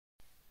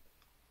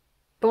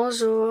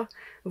Bonjour.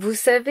 Vous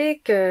savez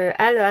que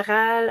à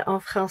l'oral,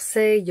 en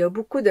français, il y a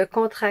beaucoup de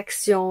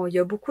contractions, il y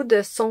a beaucoup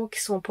de sons qui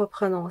sont pas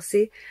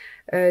prononcés.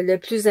 Le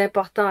plus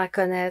important à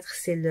connaître,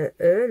 c'est le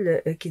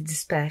E qui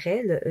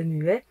disparaît, le E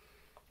muet.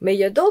 Mais il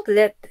y a d'autres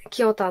lettres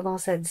qui ont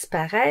tendance à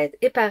disparaître,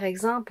 et par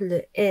exemple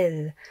le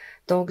L.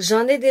 Donc,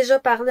 j'en ai déjà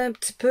parlé un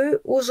petit peu.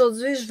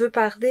 Aujourd'hui, je veux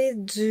parler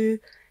du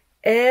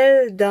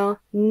L dans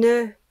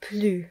ne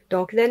plus.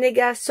 Donc, la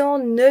négation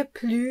ne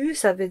plus,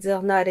 ça veut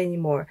dire not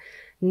anymore.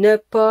 Ne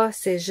pas,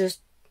 c'est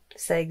juste,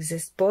 ça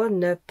existe pas,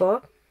 ne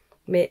pas.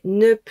 Mais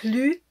ne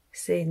plus,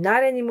 c'est not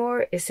anymore,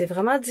 et c'est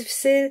vraiment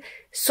difficile,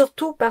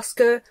 surtout parce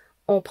que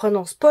on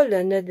prononce pas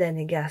le ne de la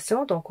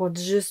négation, donc on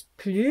dit juste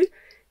plus.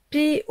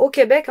 Puis au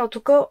Québec, en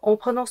tout cas, on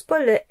prononce pas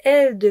le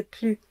L de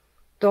plus.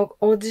 Donc,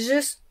 on dit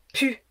juste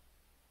pu.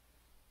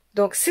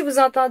 Donc, si vous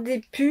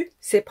entendez pu,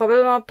 c'est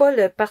probablement pas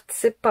le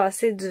participe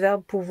passé du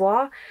verbe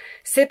pouvoir.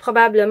 C'est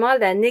probablement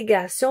la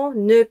négation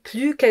ne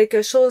plus,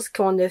 quelque chose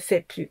qu'on ne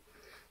fait plus.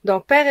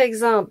 Donc, par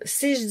exemple,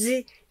 si je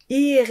dis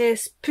il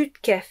reste plus de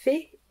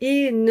café,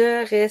 il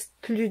ne reste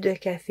plus de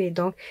café.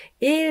 Donc,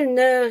 il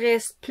ne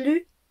reste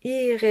plus,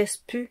 il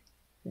reste plus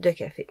de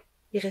café.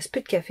 Il reste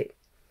plus de café.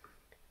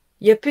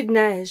 Il n'y a plus de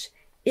neige.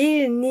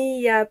 Il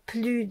n'y a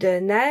plus de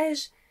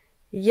neige.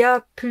 Il n'y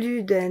a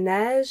plus de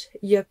neige.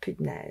 Il n'y a plus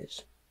de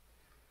neige.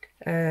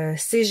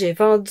 Si j'ai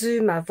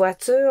vendu ma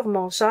voiture,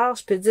 mon char,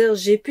 je peux dire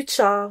j'ai plus de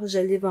char, je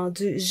l'ai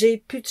vendu. J'ai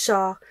plus de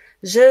char.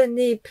 Je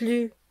n'ai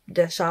plus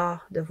de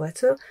char, de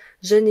voiture.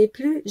 Je n'ai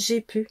plus, j'ai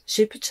plus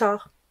de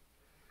char.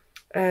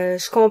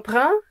 Je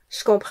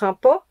comprends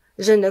pas.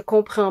 Je ne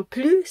comprends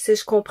plus, c'est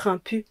je comprends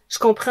plus. Je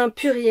comprends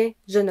plus rien.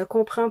 Je ne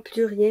comprends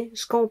plus rien.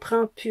 Je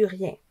comprends plus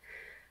rien.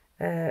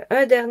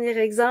 Un dernier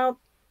exemple,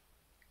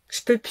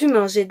 je peux plus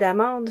manger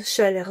d'amandes, je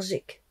suis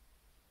allergique.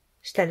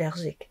 Je suis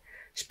allergique.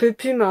 Je peux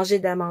plus manger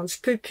d'amandes,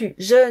 je peux plus.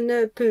 Je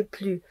ne peux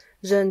plus.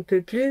 Je ne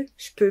peux plus,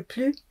 je peux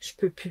plus, je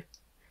peux plus.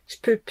 Je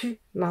peux plus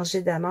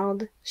manger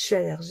d'amandes, je suis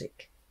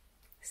allergique.